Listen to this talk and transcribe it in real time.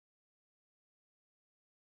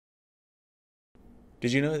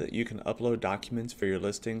Did you know that you can upload documents for your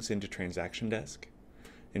listings into TransactionDesk?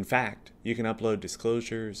 In fact, you can upload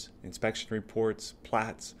disclosures, inspection reports,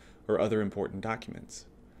 plats, or other important documents.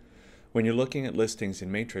 When you're looking at listings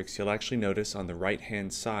in Matrix, you'll actually notice on the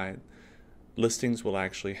right-hand side, listings will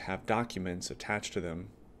actually have documents attached to them.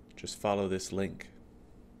 Just follow this link.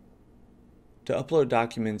 To upload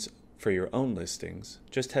documents for your own listings,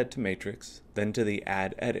 just head to Matrix, then to the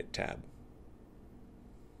Add Edit tab.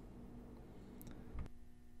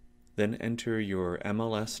 Then enter your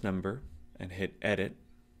MLS number and hit Edit,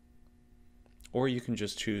 or you can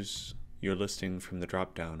just choose your listing from the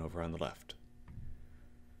drop-down over on the left.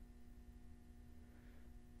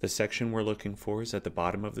 The section we're looking for is at the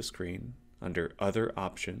bottom of the screen under Other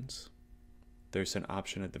Options. There's an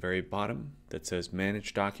option at the very bottom that says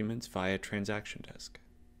Manage Documents via TransactionDesk.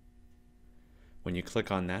 When you click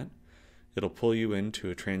on that, it'll pull you into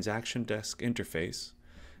a TransactionDesk interface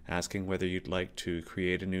asking whether you'd like to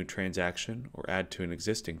create a new transaction or add to an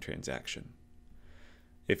existing transaction.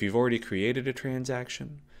 If you've already created a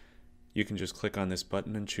transaction, you can just click on this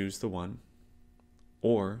button and choose the one,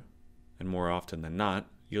 or, and more often than not,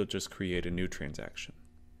 you'll just create a new transaction.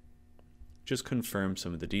 Just confirm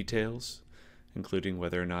some of the details, including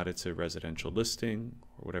whether or not it's a residential listing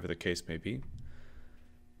or whatever the case may be.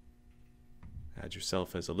 Add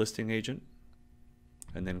yourself as a listing agent,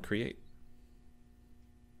 and then create.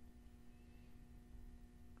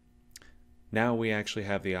 Now we actually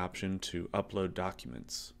have the option to upload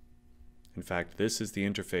documents. In fact, this is the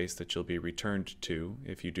interface that you'll be returned to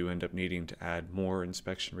if you do end up needing to add more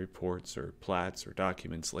inspection reports or plats or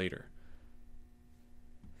documents later.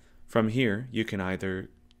 From here, you can either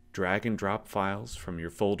drag and drop files from your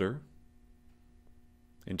folder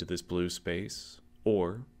into this blue space,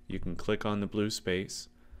 or you can click on the blue space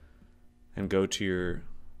and go to your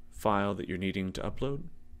file that you're needing to upload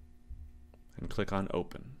and click on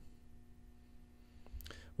Open.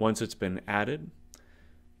 Once it's been added,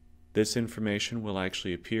 this information will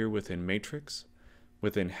actually appear within Matrix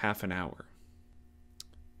within half an hour,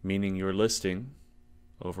 meaning your listing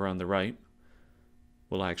over on the right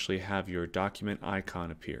will actually have your document icon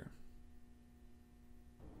appear.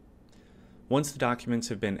 Once the documents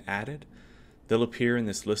have been added, they'll appear in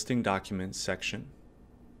this Listing Documents section.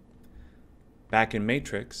 Back in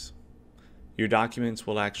Matrix, your documents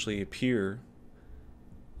will actually appear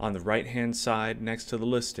on the right-hand side next to the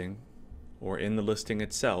listing, or in the listing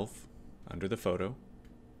itself, under the photo,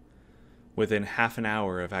 within half an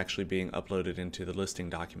hour of actually being uploaded into the listing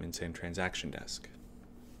documents in TransactionDesk.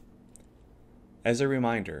 As a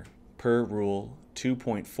reminder, per Rule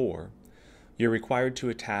 2.4, you're required to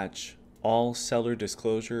attach all seller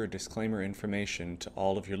disclosure or disclaimer information to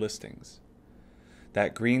all of your listings.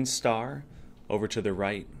 That green star over to the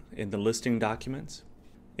right in the listing documents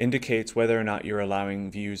indicates whether or not you're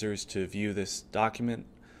allowing users to view this document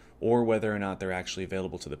or whether or not they're actually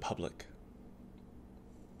available to the public.